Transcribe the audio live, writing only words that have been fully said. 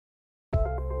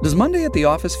Does Monday at the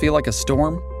office feel like a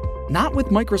storm? Not with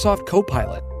Microsoft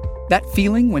Copilot. That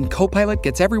feeling when Copilot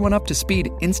gets everyone up to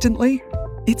speed instantly?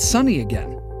 It's sunny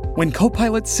again. When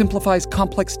Copilot simplifies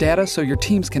complex data so your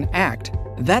teams can act,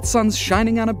 that sun's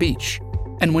shining on a beach.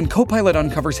 And when Copilot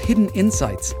uncovers hidden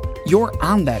insights, you're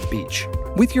on that beach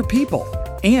with your people,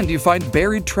 and you find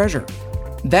buried treasure.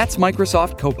 That's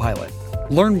Microsoft Copilot.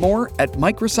 Learn more at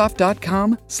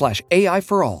Microsoft.com/AI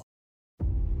for all.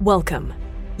 Welcome.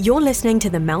 You're listening to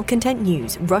the Malcontent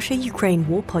News Russia-Ukraine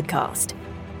War podcast,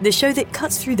 the show that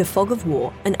cuts through the fog of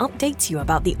war and updates you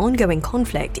about the ongoing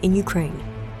conflict in Ukraine.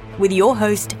 With your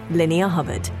host, Linnea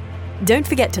Hubbard. Don't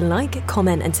forget to like,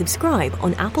 comment, and subscribe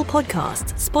on Apple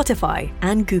Podcasts, Spotify,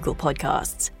 and Google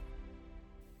Podcasts.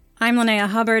 I'm Linnea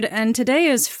Hubbard, and today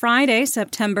is Friday,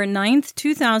 September 9th,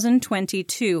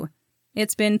 2022.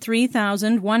 It's been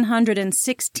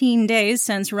 3,116 days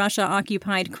since Russia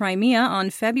occupied Crimea on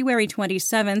February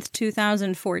 27th,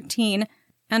 2014,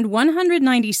 and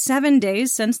 197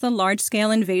 days since the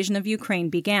large-scale invasion of Ukraine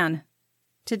began.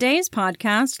 Today's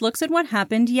podcast looks at what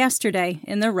happened yesterday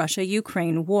in the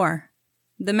Russia-Ukraine war.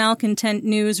 The Malcontent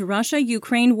News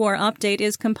Russia-Ukraine War update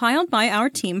is compiled by our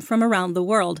team from around the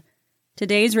world.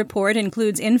 Today's report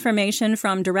includes information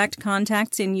from direct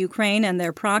contacts in Ukraine and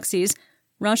their proxies,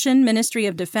 Russian Ministry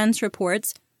of Defense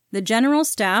reports, the General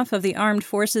Staff of the Armed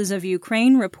Forces of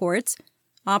Ukraine reports,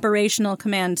 Operational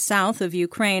Command South of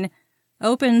Ukraine,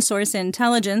 open source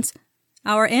intelligence,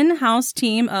 our in-house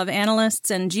team of analysts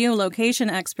and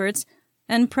geolocation experts,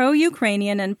 and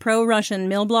pro-Ukrainian and pro-Russian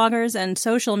mill-bloggers and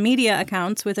social media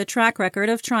accounts with a track record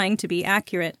of trying to be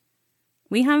accurate.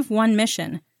 We have one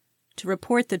mission: to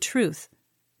report the truth,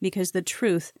 because the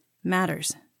truth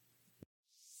matters.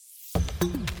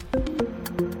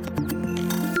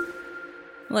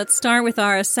 Let's start with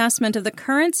our assessment of the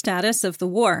current status of the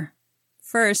war.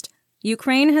 First,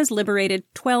 Ukraine has liberated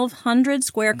 1,200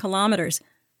 square kilometers,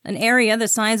 an area the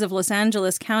size of Los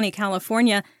Angeles County,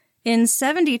 California, in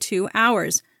 72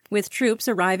 hours, with troops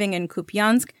arriving in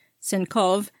Kupiansk,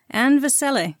 Sinkov, and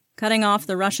Vesele, cutting off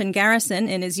the Russian garrison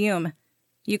in Izium.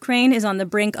 Ukraine is on the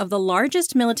brink of the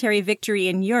largest military victory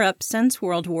in Europe since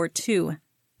World War II.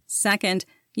 Second,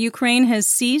 Ukraine has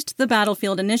seized the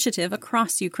battlefield initiative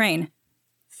across Ukraine.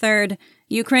 Third,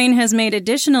 Ukraine has made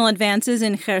additional advances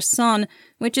in Kherson,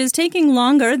 which is taking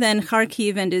longer than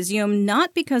Kharkiv and Izium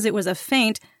not because it was a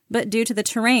feint, but due to the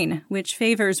terrain, which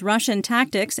favors Russian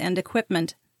tactics and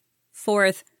equipment.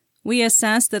 Fourth, we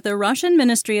assess that the Russian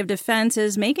Ministry of Defense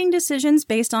is making decisions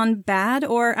based on bad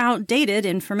or outdated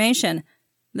information.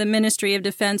 The Ministry of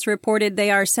Defense reported they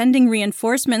are sending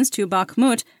reinforcements to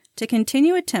Bakhmut to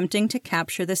continue attempting to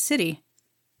capture the city.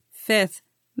 Fifth,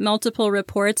 multiple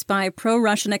reports by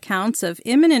pro-Russian accounts of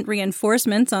imminent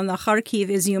reinforcements on the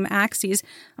Kharkiv-Izium axes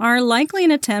are likely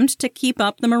an attempt to keep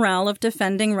up the morale of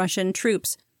defending Russian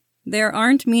troops. There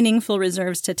aren't meaningful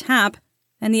reserves to tap,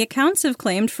 and the accounts have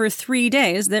claimed for 3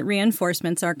 days that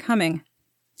reinforcements are coming.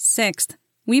 Sixth,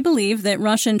 we believe that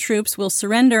Russian troops will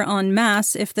surrender en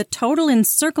masse if the total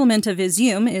encirclement of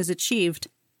Izium is achieved.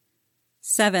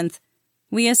 Seventh,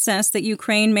 we assess that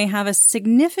Ukraine may have a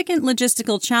significant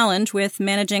logistical challenge with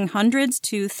managing hundreds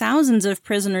to thousands of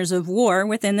prisoners of war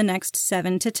within the next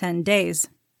 7 to 10 days.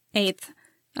 Eighth,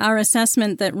 our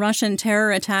assessment that Russian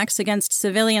terror attacks against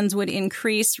civilians would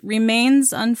increase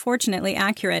remains unfortunately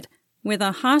accurate, with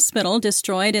a hospital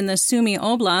destroyed in the Sumy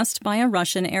Oblast by a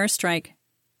Russian airstrike.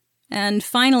 And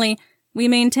finally, we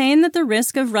maintain that the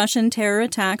risk of Russian terror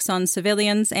attacks on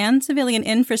civilians and civilian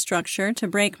infrastructure to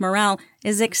break morale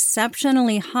is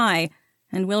exceptionally high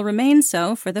and will remain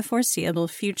so for the foreseeable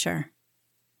future.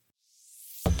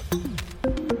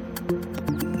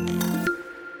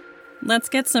 Let's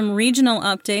get some regional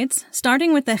updates,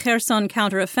 starting with the Kherson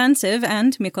counteroffensive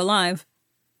and Mykolaiv.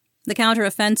 The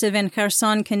counteroffensive in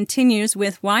Kherson continues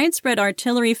with widespread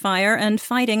artillery fire and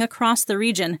fighting across the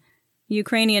region.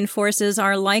 Ukrainian forces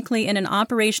are likely in an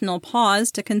operational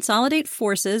pause to consolidate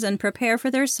forces and prepare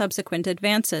for their subsequent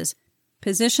advances.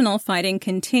 Positional fighting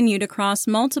continued across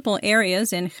multiple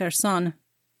areas in Kherson.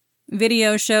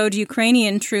 Video showed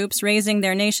Ukrainian troops raising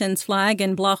their nation's flag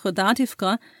in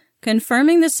Blahodativka,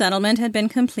 confirming the settlement had been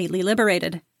completely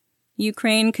liberated.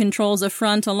 Ukraine controls a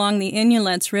front along the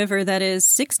Inulets River that is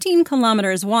 16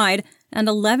 kilometers wide and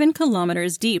 11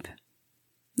 kilometers deep.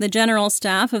 The General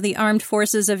Staff of the Armed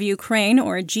Forces of Ukraine,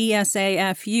 or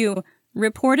GSAFU,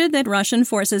 reported that Russian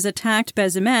forces attacked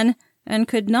Bezymen and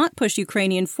could not push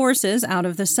Ukrainian forces out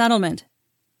of the settlement.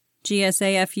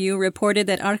 GSAFU reported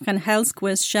that Arkhangelsk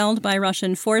was shelled by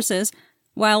Russian forces,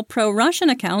 while pro-Russian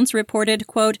accounts reported,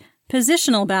 quote,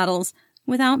 positional battles,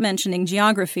 without mentioning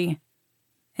geography.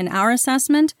 In our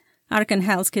assessment,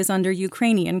 Arkhangelsk is under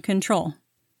Ukrainian control.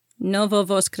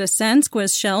 Novovoskresensk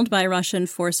was shelled by Russian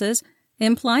forces,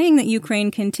 implying that Ukraine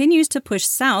continues to push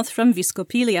south from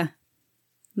Vyskopilia.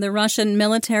 The Russian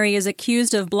military is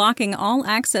accused of blocking all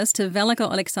access to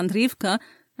Veliko-Alexandrivka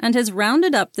and has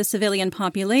rounded up the civilian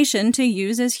population to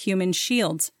use as human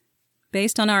shields.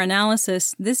 Based on our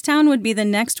analysis, this town would be the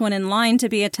next one in line to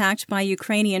be attacked by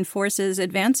Ukrainian forces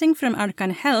advancing from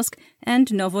Arkhangelsk and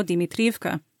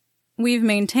Novodimitrivka. We've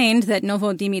maintained that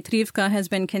Novodimitrivka has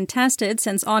been contested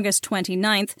since August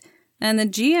 29th, and the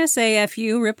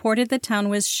GSAFU reported the town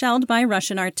was shelled by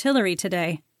Russian artillery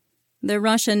today. The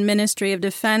Russian Ministry of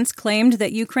Defense claimed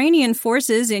that Ukrainian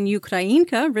forces in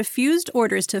Ukrainka refused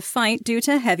orders to fight due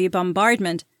to heavy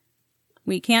bombardment.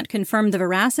 We can't confirm the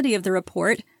veracity of the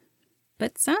report,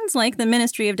 but sounds like the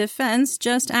Ministry of Defense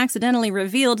just accidentally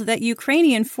revealed that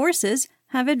Ukrainian forces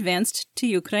have advanced to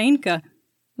Ukrainka.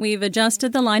 We've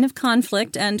adjusted the line of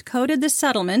conflict and coded the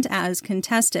settlement as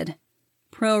contested.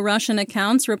 Pro-Russian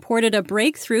accounts reported a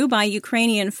breakthrough by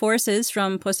Ukrainian forces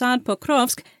from Posad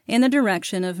Pokrovsk in the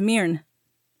direction of Mirn.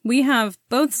 We have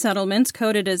both settlements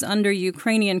coded as under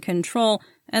Ukrainian control,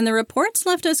 and the reports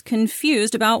left us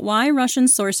confused about why Russian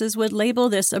sources would label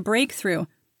this a breakthrough.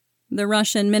 The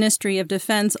Russian Ministry of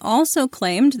Defense also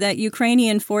claimed that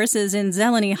Ukrainian forces in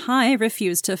Zeleny High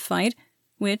refused to fight,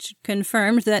 which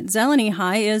confirmed that Zeleny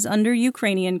High is under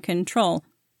Ukrainian control.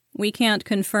 We can't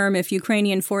confirm if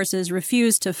Ukrainian forces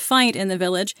refused to fight in the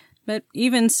village, but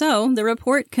even so, the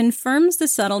report confirms the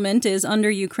settlement is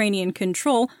under Ukrainian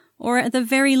control, or at the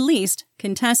very least,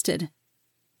 contested.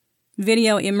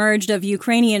 Video emerged of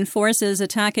Ukrainian forces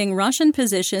attacking Russian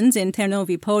positions in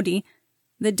Ternovy Pody.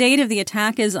 The date of the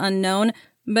attack is unknown,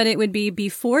 but it would be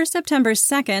before September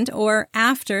 2nd or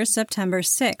after September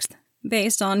 6th,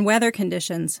 based on weather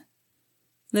conditions.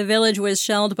 The village was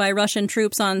shelled by Russian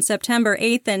troops on September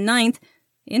 8th and 9th,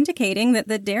 indicating that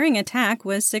the daring attack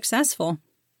was successful.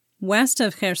 West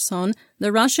of Kherson,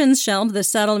 the Russians shelled the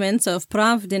settlements of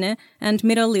Pravdine and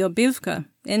Mirolyubivka,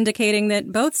 indicating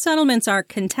that both settlements are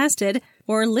contested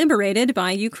or liberated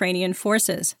by Ukrainian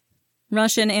forces.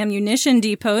 Russian ammunition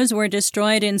depots were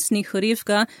destroyed in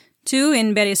Snichurivka, 2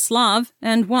 in Berislav,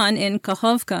 and 1 in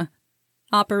Kakhovka.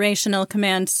 Operational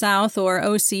Command South, or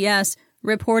OCS,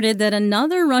 reported that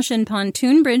another Russian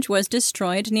pontoon bridge was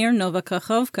destroyed near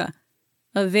Novokakhovka.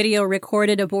 A video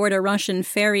recorded aboard a Russian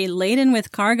ferry laden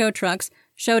with cargo trucks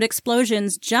showed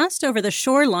explosions just over the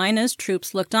shoreline as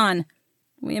troops looked on.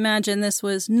 We imagine this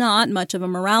was not much of a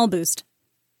morale boost.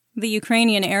 The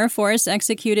Ukrainian Air Force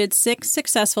executed 6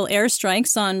 successful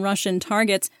airstrikes on Russian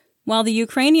targets, while the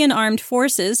Ukrainian Armed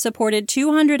Forces supported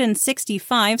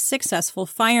 265 successful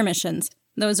fire missions.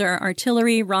 Those are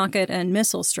artillery, rocket, and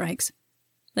missile strikes.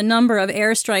 The number of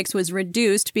airstrikes was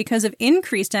reduced because of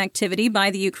increased activity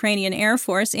by the Ukrainian Air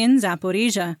Force in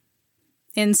Zaporizhzhia.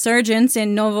 Insurgents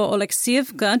in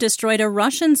Novo-Oleksiyevka destroyed a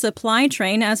Russian supply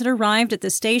train as it arrived at the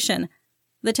station.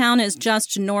 The town is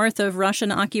just north of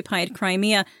Russian-occupied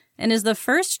Crimea and is the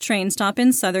first train stop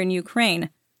in southern Ukraine.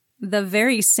 The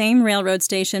very same railroad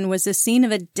station was the scene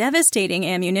of a devastating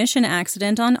ammunition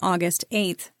accident on August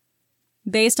 8th.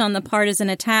 Based on the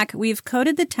partisan attack, we've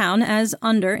coded the town as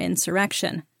under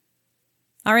insurrection.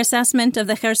 Our assessment of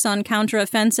the Kherson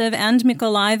counteroffensive and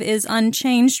Mykolaiv is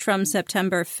unchanged from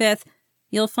September 5th.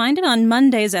 You'll find it on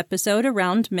Monday's episode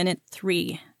around minute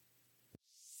 3.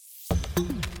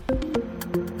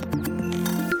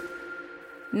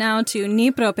 Now to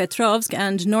Dnipropetrovsk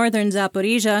and northern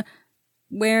Zaporizhzhia,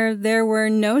 where there were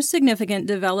no significant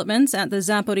developments at the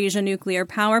Zaporizhzhia nuclear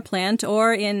power plant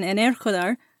or in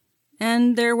Enerhodar,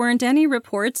 and there weren't any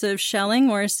reports of shelling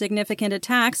or significant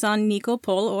attacks on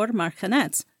Nikopol or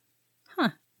Marhanets.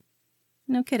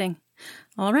 No kidding.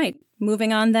 All right,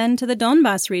 moving on then to the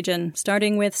Donbas region,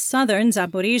 starting with southern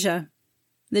Zaporizhzhia.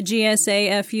 The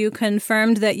GSAFU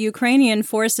confirmed that Ukrainian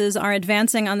forces are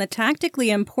advancing on the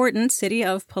tactically important city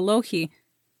of Polokhy.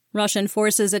 Russian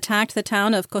forces attacked the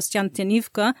town of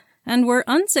Kostyantinivka and were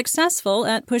unsuccessful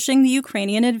at pushing the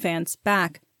Ukrainian advance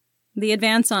back. The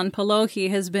advance on Polokhy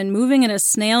has been moving at a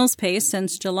snail's pace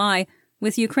since July,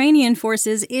 with Ukrainian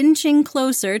forces inching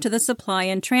closer to the supply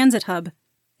and transit hub.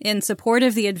 In support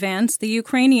of the advance, the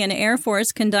Ukrainian Air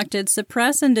Force conducted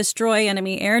suppress and destroy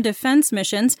enemy air defense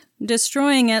missions,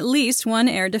 destroying at least one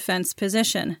air defense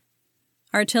position.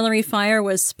 Artillery fire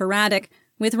was sporadic,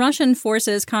 with Russian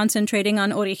forces concentrating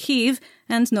on Orikhiv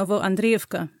and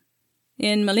Novoandriivka.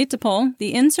 In Melitopol,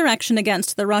 the insurrection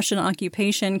against the Russian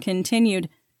occupation continued.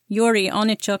 Yuri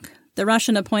Onichuk, the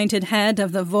Russian-appointed head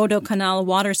of the Vodokanal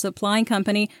water supply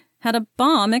company, had a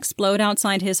bomb explode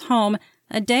outside his home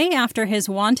a day after his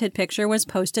wanted picture was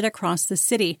posted across the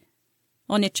city.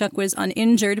 Onychuk was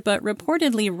uninjured but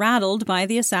reportedly rattled by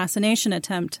the assassination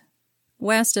attempt.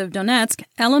 West of Donetsk,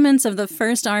 elements of the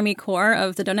 1st Army Corps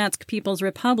of the Donetsk People's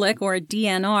Republic, or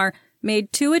DNR,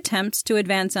 made 2 attempts to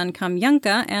advance on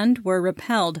Kamyanka and were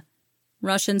repelled.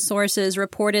 Russian sources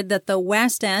reported that the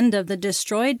west end of the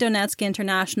destroyed Donetsk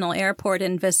International Airport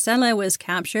in Vesele was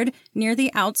captured near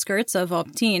the outskirts of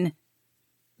Optin.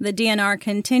 The DNR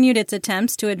continued its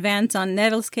attempts to advance on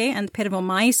Nevelske and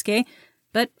Pervomaiske,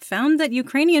 but found that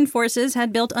Ukrainian forces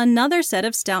had built another set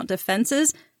of stout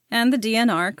defenses, and the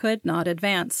DNR could not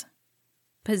advance.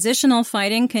 Positional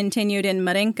fighting continued in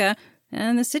Marinka,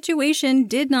 and the situation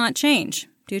did not change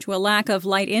due to a lack of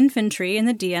light infantry in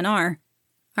the DNR.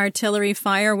 Artillery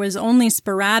fire was only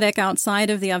sporadic outside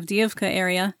of the Avdiivka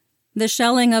area. The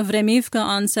shelling of Remivka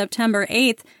on September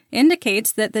 8th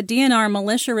indicates that the DNR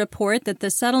militia report that the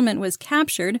settlement was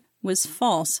captured was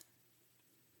false.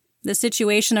 The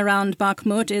situation around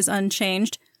Bakhmut is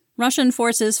unchanged. Russian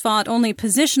forces fought only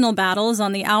positional battles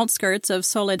on the outskirts of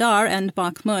Soledar and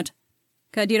Bakhmut.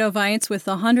 Kadyrovites with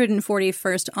the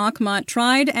 141st Akhmat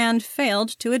tried and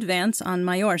failed to advance on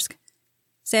Mayorsk.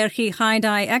 Serhiy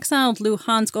Haidai, exiled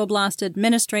Luhansk Oblast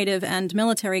administrative and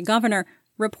military governor,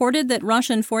 reported that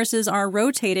Russian forces are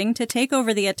rotating to take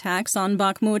over the attacks on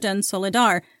Bakhmut and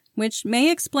Soledar, which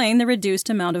may explain the reduced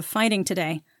amount of fighting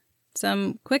today.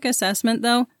 Some quick assessment,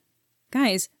 though.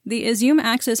 Guys, the Izium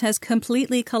axis has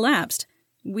completely collapsed.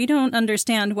 We don't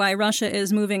understand why Russia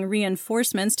is moving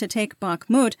reinforcements to take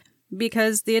Bakhmut,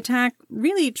 because the attack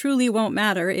really truly won't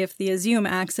matter if the Izium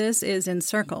axis is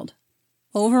encircled.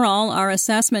 Overall, our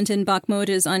assessment in Bakhmut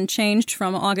is unchanged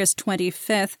from August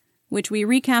 25th, which we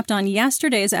recapped on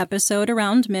yesterday's episode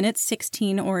around minute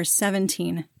 16 or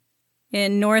 17.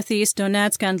 In northeast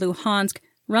Donetsk and Luhansk,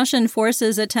 Russian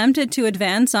forces attempted to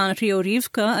advance on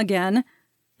Ryorivka again,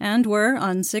 and were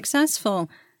unsuccessful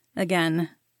again.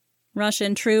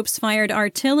 Russian troops fired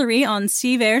artillery on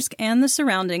Siversk and the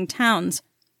surrounding towns.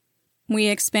 We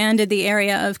expanded the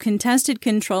area of contested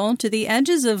control to the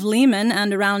edges of Liman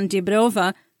and around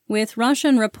Dibrova, with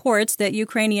Russian reports that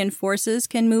Ukrainian forces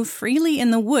can move freely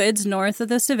in the woods north of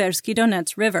the Seversky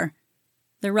Donets River.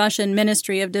 The Russian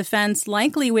Ministry of Defense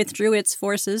likely withdrew its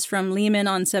forces from Liman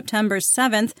on September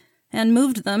 7th and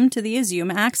moved them to the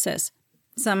Izium axis.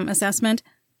 Some assessment: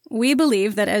 we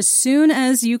believe that as soon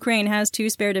as Ukraine has 2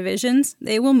 spare divisions,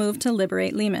 they will move to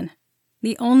liberate Liman.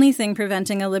 The only thing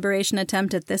preventing a liberation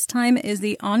attempt at this time is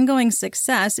the ongoing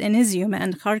success in Izium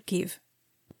and Kharkiv.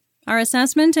 Our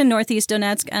assessment in northeast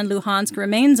Donetsk and Luhansk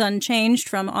remains unchanged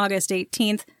from August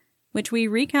 18th, which we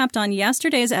recapped on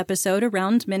yesterday's episode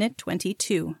around minute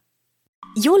 22.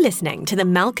 You're listening to the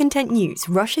Malcontent News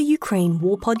Russia-Ukraine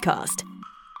War Podcast.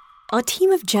 Our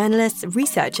team of journalists,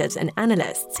 researchers, and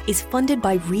analysts is funded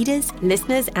by readers,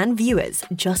 listeners, and viewers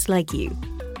just like you.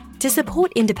 To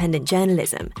support independent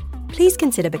journalism, please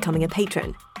consider becoming a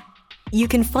patron. You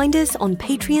can find us on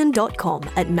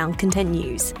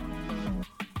patreon.com/malcontentnews.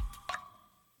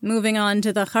 Moving on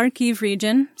to the Kharkiv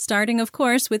region, starting, of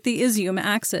course, with the Izium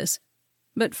axis.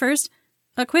 But first,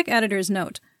 a quick editor's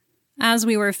note. As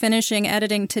we were finishing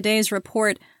editing today's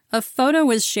report, a photo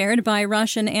was shared by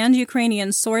Russian and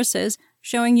Ukrainian sources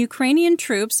showing Ukrainian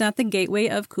troops at the gateway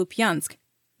of Kupiansk.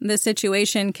 The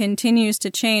situation continues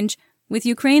to change, with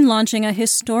Ukraine launching a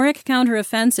historic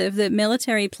counteroffensive that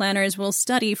military planners will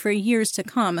study for years to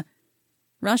come.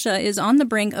 Russia is on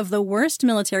the brink of the worst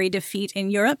military defeat in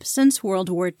Europe since World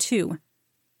War II.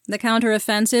 The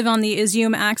counteroffensive on the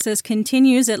Izium axis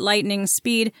continues at lightning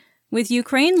speed, with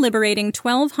Ukraine liberating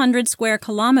 1,200 square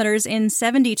kilometers in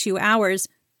 72 hours,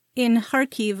 in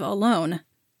Kharkiv alone.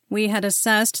 We had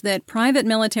assessed that private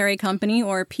military company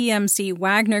or PMC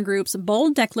Wagner Group's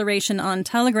bold declaration on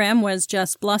Telegram was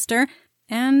just bluster,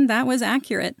 and that was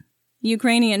accurate.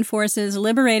 Ukrainian forces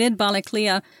liberated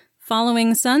Balaklia,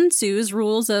 following Sun Tzu's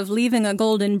rules of leaving a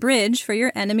golden bridge for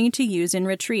your enemy to use in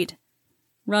retreat.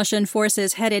 Russian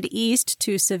forces headed east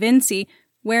to Savinci,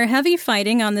 where heavy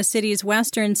fighting on the city's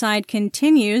western side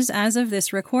continues as of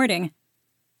this recording.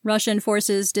 Russian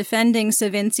forces defending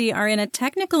Savinci are in a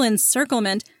technical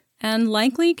encirclement and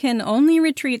likely can only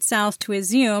retreat south to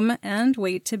Izium and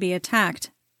wait to be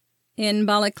attacked. In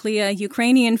Balaklia,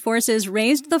 Ukrainian forces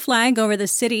raised the flag over the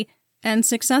city and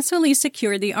successfully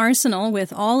secured the arsenal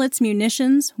with all its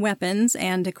munitions, weapons,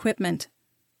 and equipment.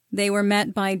 They were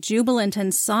met by jubilant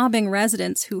and sobbing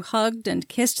residents who hugged and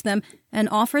kissed them and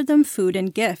offered them food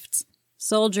and gifts.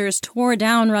 Soldiers tore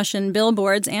down Russian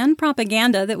billboards and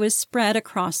propaganda that was spread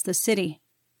across the city.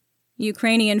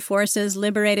 Ukrainian forces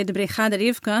liberated Brigada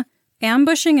Rivka,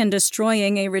 ambushing and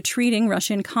destroying a retreating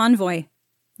Russian convoy.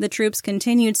 The troops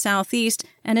continued southeast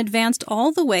and advanced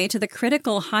all the way to the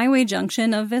critical highway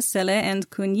junction of Vesele and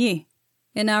Kunyi.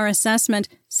 In our assessment,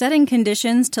 setting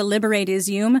conditions to liberate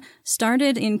Izium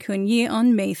started in Kunyi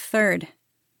on May 3rd.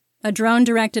 A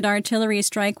drone-directed artillery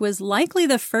strike was likely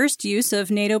the first use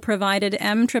of NATO-provided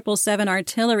M777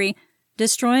 artillery,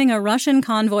 destroying a Russian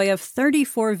convoy of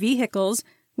 34 vehicles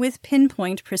with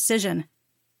pinpoint precision.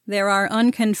 There are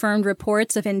unconfirmed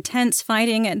reports of intense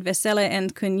fighting at Vesele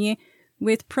and Kunyi,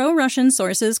 with pro-Russian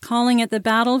sources calling it the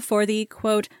battle for the,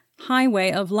 quote,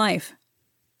 highway of life.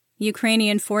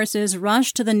 Ukrainian forces'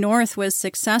 rush to the north was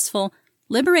successful,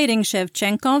 liberating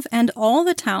Shevchenkov and all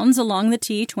the towns along the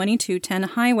T-2210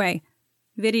 highway.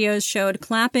 Videos showed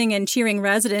clapping and cheering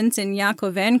residents in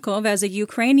Yakovenkov as a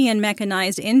Ukrainian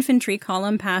mechanized infantry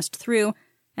column passed through,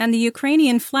 and the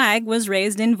Ukrainian flag was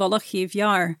raised in Volokhiv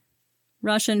Yar.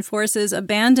 Russian forces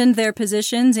abandoned their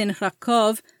positions in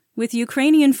Kharkov, with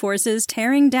Ukrainian forces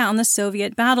tearing down the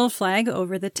Soviet battle flag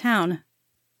over the town.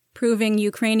 Proving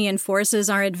Ukrainian forces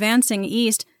are advancing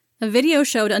east, a video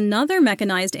showed another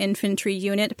mechanized infantry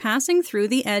unit passing through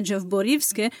the edge of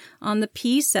Borivske on the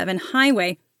P7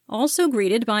 highway, also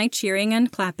greeted by cheering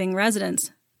and clapping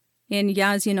residents. In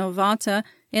Yazinovata,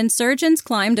 insurgents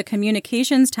climbed a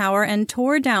communications tower and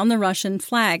tore down the Russian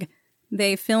flag.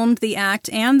 They filmed the act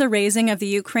and the raising of the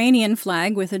Ukrainian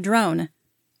flag with a drone.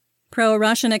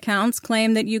 Pro-Russian accounts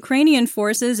claim that Ukrainian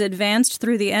forces advanced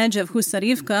through the edge of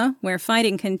Husarivka, where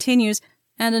fighting continues,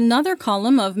 and another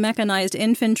column of mechanized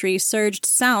infantry surged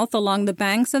south along the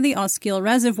banks of the Oskil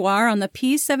Reservoir on the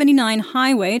P79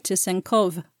 highway to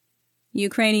Senkov.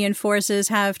 Ukrainian forces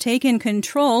have taken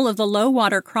control of the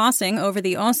low-water crossing over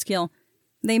the Oskil.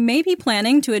 They may be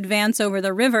planning to advance over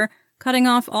the river, cutting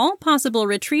off all possible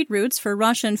retreat routes for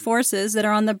Russian forces that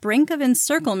are on the brink of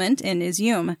encirclement in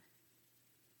Izium.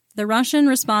 The Russian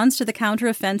response to the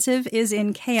counteroffensive is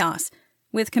in chaos,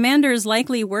 with commanders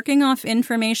likely working off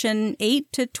information 8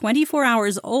 to 24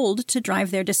 hours old to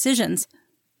drive their decisions.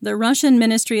 The Russian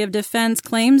Ministry of Defense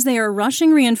claims they are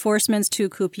rushing reinforcements to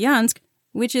Kupiansk,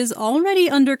 which is already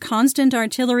under constant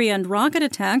artillery and rocket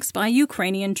attacks by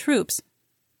Ukrainian troops.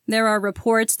 There are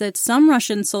reports that some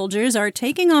Russian soldiers are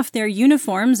taking off their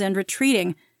uniforms and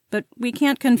retreating, but we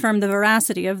can't confirm the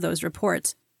veracity of those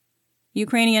reports.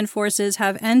 Ukrainian forces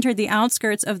have entered the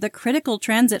outskirts of the critical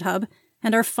transit hub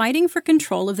and are fighting for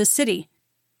control of the city.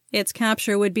 Its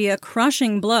capture would be a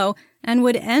crushing blow and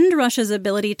would end Russia's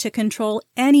ability to control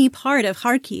any part of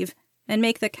Kharkiv and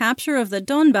make the capture of the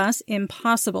Donbas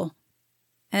impossible.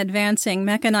 Advancing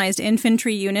mechanized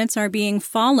infantry units are being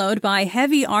followed by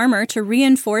heavy armor to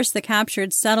reinforce the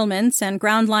captured settlements and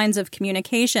ground lines of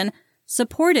communication,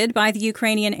 supported by the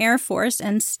Ukrainian Air Force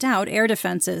and stout air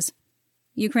defenses.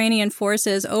 Ukrainian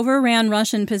forces overran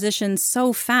Russian positions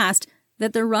so fast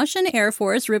that the Russian Air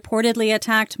Force reportedly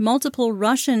attacked multiple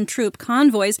Russian troop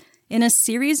convoys in a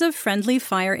series of friendly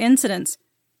fire incidents.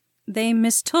 They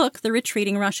mistook the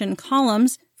retreating Russian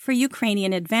columns for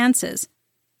Ukrainian advances.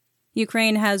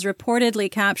 Ukraine has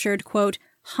reportedly captured, quote,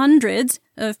 hundreds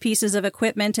of pieces of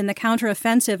equipment in the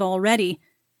counteroffensive already.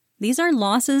 These are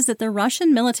losses that the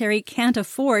Russian military can't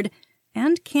afford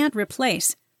and can't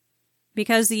replace.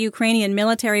 Because the Ukrainian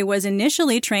military was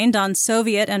initially trained on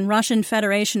Soviet and Russian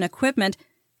Federation equipment,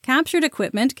 captured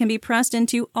equipment can be pressed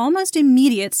into almost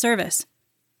immediate service.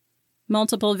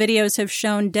 Multiple videos have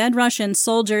shown dead Russian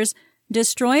soldiers,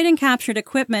 destroyed and captured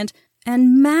equipment,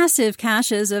 and massive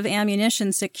caches of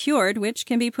ammunition secured, which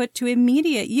can be put to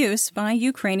immediate use by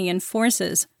Ukrainian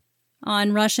forces.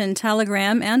 On Russian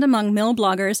Telegram and among mill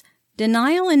bloggers,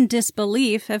 denial and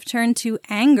disbelief have turned to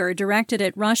anger directed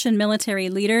at Russian military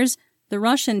leaders, the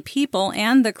Russian people,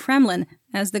 and the Kremlin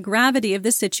as the gravity of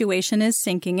the situation is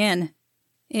sinking in.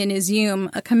 In Izium,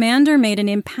 a commander made an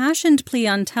impassioned plea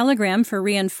on Telegram for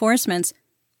reinforcements,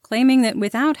 claiming that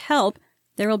without help,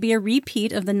 there will be a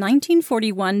repeat of the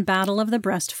 1941 Battle of the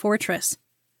Brest Fortress.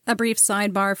 A brief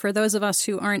sidebar for those of us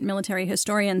who aren't military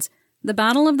historians. The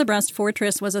Battle of the Brest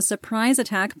Fortress was a surprise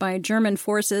attack by German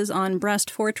forces on Brest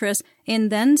Fortress in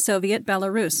then-Soviet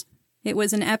Belarus. It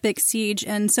was an epic siege,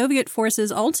 and Soviet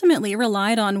forces ultimately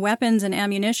relied on weapons and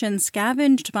ammunition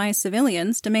scavenged by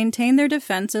civilians to maintain their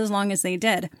defense as long as they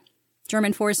did.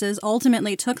 German forces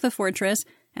ultimately took the fortress,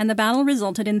 and the battle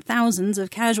resulted in thousands of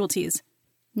casualties.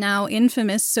 Now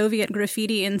infamous Soviet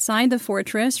graffiti inside the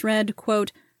fortress read,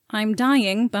 quote, "I'm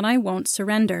dying, but I won't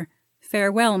surrender.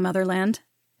 Farewell, motherland."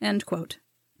 End quote.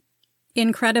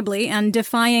 Incredibly, and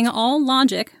defying all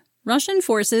logic, Russian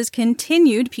forces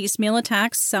continued piecemeal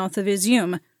attacks south of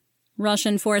Izium.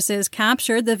 Russian forces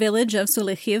captured the village of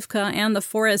Sulichivka and the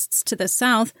forests to the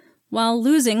south, while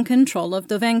losing control of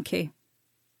Dovenki.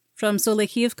 From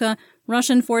Solikhivka,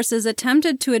 Russian forces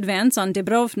attempted to advance on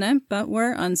Dubrovne, but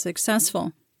were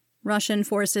unsuccessful. Russian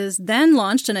forces then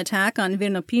launched an attack on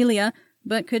Virnopilia,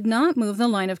 but could not move the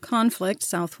line of conflict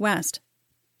southwest.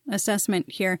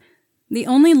 Assessment here. The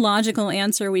only logical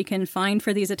answer we can find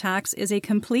for these attacks is a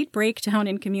complete breakdown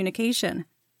in communication.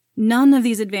 None of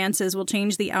these advances will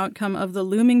change the outcome of the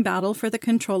looming battle for the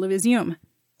control of Izium.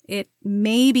 It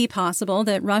may be possible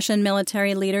that Russian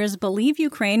military leaders believe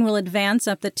Ukraine will advance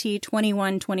up the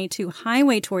T-21-22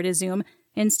 highway toward Izium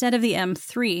instead of the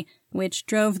M3, which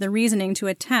drove the reasoning to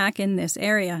attack in this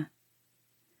area.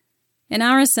 In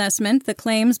our assessment, the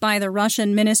claims by the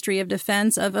Russian Ministry of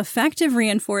Defense of effective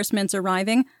reinforcements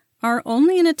arriving are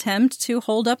only an attempt to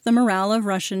hold up the morale of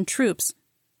Russian troops.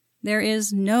 There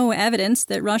is no evidence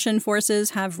that Russian forces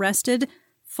have rested,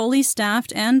 fully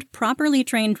staffed, and properly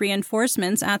trained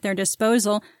reinforcements at their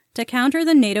disposal to counter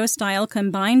the NATO-style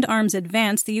combined arms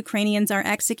advance the Ukrainians are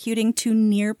executing to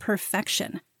near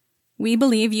perfection. We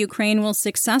believe Ukraine will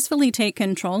successfully take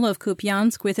control of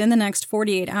Kupiansk within the next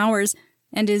 48 hours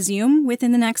and Izium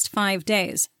within the next 5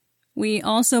 days. We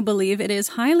also believe it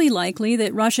is highly likely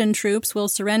that Russian troops will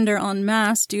surrender en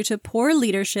masse due to poor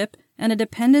leadership and a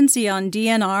dependency on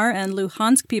DNR and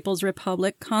Luhansk People's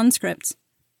Republic conscripts.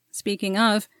 Speaking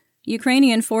of,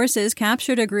 Ukrainian forces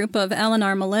captured a group of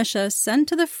LNR militia sent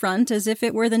to the front as if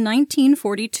it were the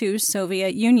 1942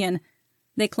 Soviet Union.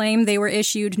 They claim they were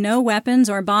issued no weapons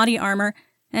or body armor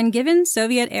and given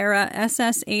Soviet-era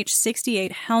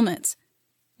SSH-68 helmets.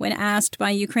 When asked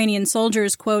by Ukrainian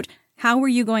soldiers, quote, "How were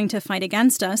you going to fight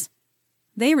against us?"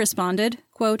 they responded,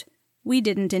 quote, "We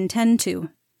didn't intend to."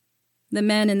 The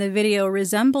men in the video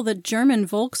resemble the German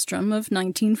Volkssturm of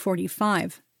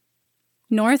 1945.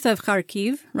 North of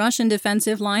Kharkiv, Russian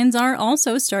defensive lines are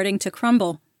also starting to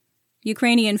crumble.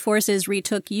 Ukrainian forces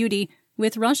retook Yudi,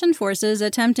 with Russian forces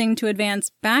attempting to advance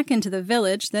back into the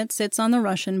village that sits on the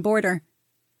Russian border.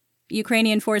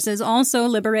 Ukrainian forces also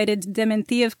liberated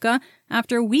Dementievka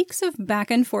after weeks of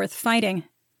back-and-forth fighting.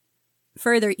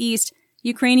 Further east,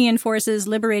 Ukrainian forces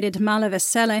liberated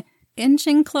Male-Vesele,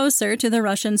 inching closer to the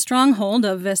Russian stronghold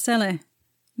of Vesele.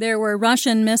 There were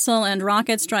Russian missile and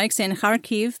rocket strikes in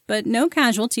Kharkiv, but no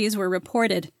casualties were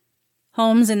reported.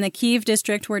 Homes in the Kyiv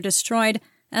district were destroyed,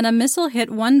 and a missile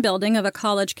hit one building of a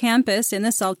college campus in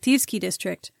the Saltivsky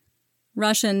district.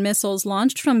 Russian missiles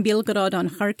launched from Belgorod on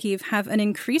Kharkiv have an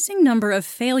increasing number of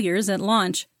failures at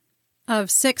launch.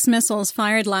 Of 6 missiles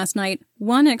fired last night,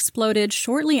 1 exploded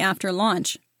shortly after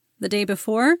launch. The day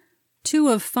before, 2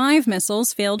 of 5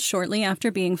 missiles failed shortly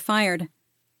after being fired.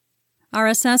 Our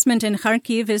assessment in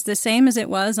Kharkiv is the same as it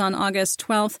was on August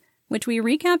 12th, which we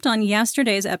recapped on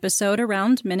yesterday's episode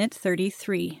around minute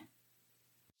 33.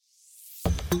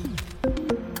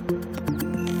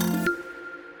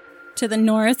 To the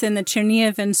north, in the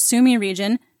Chernihiv and Sumy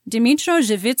region, Dmytro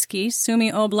Zhivitsky,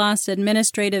 Sumy Oblast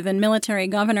administrative and military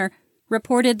governor,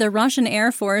 reported the Russian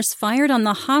Air Force fired on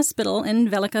the hospital in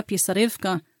Velika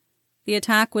Pisarivka. The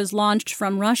attack was launched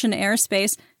from Russian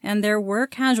airspace, and there were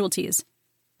casualties.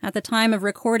 At the time of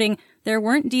recording, there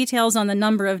weren't details on the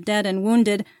number of dead and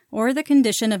wounded or the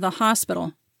condition of the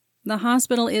hospital. The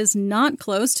hospital is not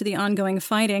close to the ongoing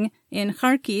fighting in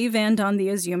Kharkiv and on the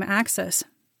Izium axis.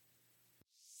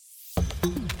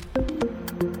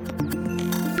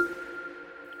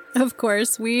 Of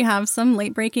course, we have some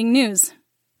late-breaking news.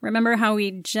 Remember how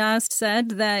we just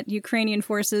said that Ukrainian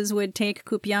forces would take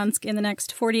Kupiansk in the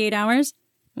next 48 hours?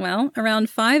 Well, around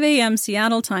 5 a.m.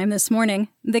 Seattle time this morning,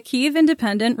 the Kyiv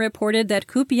Independent reported that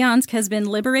Kupiansk has been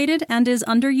liberated and is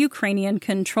under Ukrainian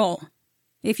control.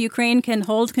 If Ukraine can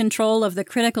hold control of the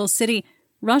critical city,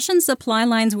 Russian supply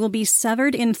lines will be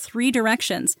severed in 3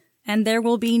 directions, and there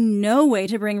will be no way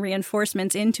to bring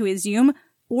reinforcements into Izium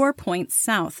or point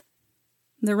south.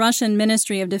 The Russian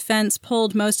Ministry of Defense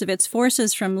pulled most of its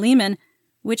forces from Lyman,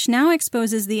 which now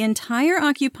exposes the entire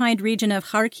occupied region of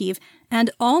Kharkiv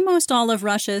and almost all of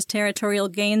Russia's territorial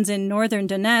gains in northern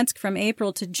Donetsk from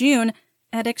April to June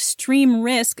at extreme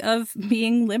risk of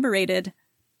being liberated.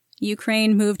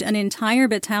 Ukraine moved an entire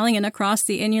battalion across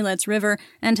the Inulets River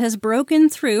and has broken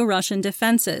through Russian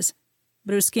defenses.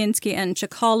 Bruskinsky and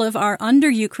Chkalov are under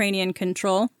Ukrainian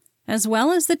control, as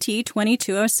well as the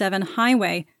T-2207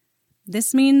 highway.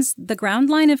 This means the ground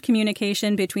line of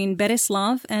communication between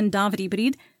Bereslav and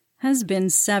Davribrid has been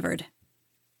severed.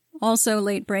 Also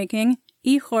late-breaking,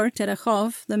 Ihor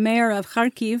Terechov, the mayor of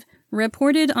Kharkiv,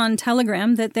 reported on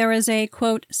Telegram that there is a,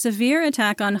 quote, severe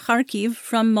attack on Kharkiv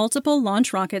from multiple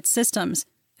launch rocket systems,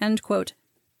 end quote.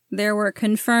 There were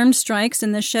confirmed strikes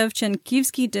in the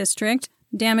Shevchenkivsky district,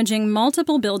 damaging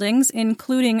multiple buildings,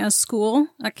 including a school,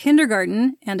 a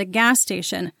kindergarten, and a gas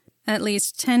station. At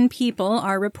least 10 people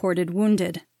are reported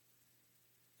wounded.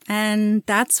 And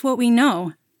that's what we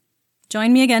know.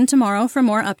 Join me again tomorrow for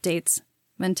more updates.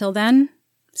 Until then,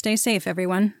 stay safe,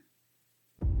 everyone.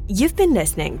 You've been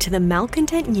listening to the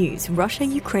Malcontent News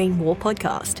Russia-Ukraine War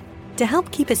podcast. To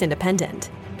help keep us independent,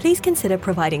 please consider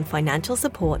providing financial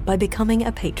support by becoming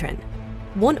a patron.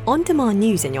 Want on-demand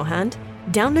news in your hand?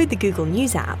 Download the Google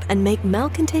News app and make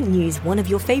Malcontent News one of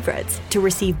your favorites to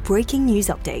receive breaking news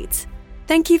updates.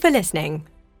 Thank you for listening.